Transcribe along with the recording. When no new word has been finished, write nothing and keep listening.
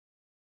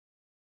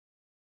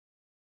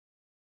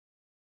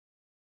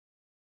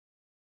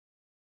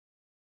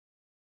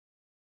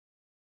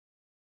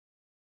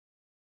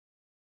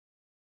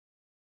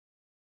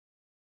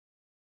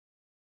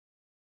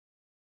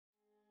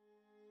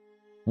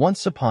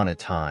Once upon a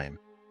time,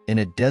 in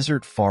a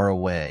desert far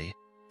away,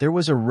 there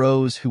was a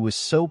rose who was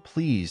so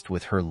pleased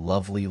with her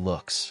lovely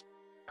looks.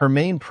 Her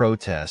main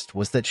protest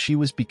was that she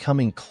was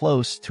becoming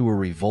close to a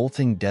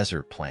revolting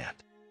desert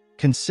plant.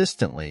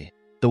 Consistently,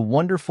 the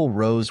wonderful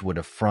rose would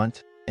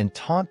affront and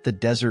taunt the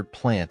desert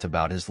plant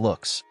about his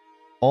looks,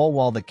 all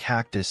while the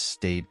cactus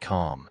stayed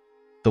calm.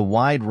 The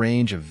wide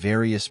range of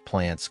various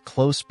plants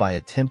close by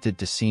attempted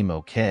to seem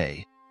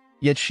okay,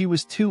 yet she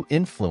was too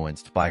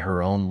influenced by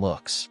her own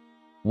looks.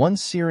 One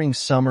searing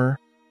summer,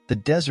 the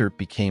desert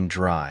became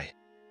dry,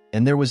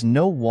 and there was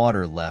no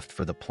water left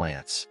for the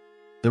plants.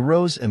 The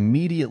rose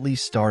immediately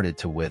started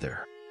to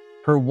wither.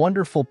 Her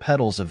wonderful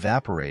petals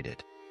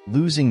evaporated,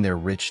 losing their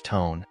rich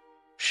tone.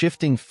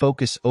 Shifting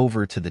focus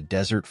over to the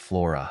desert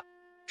flora,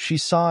 she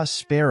saw a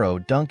sparrow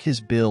dunk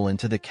his bill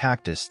into the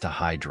cactus to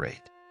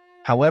hydrate.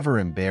 However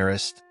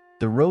embarrassed,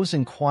 the rose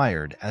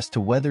inquired as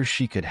to whether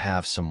she could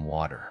have some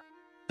water.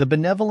 The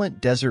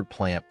benevolent desert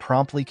plant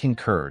promptly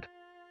concurred,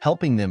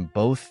 helping them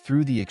both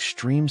through the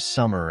extreme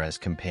summer as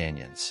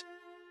companions.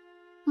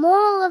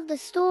 Moral of the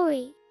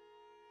story: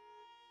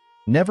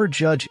 Never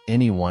judge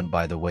anyone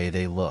by the way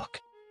they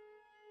look.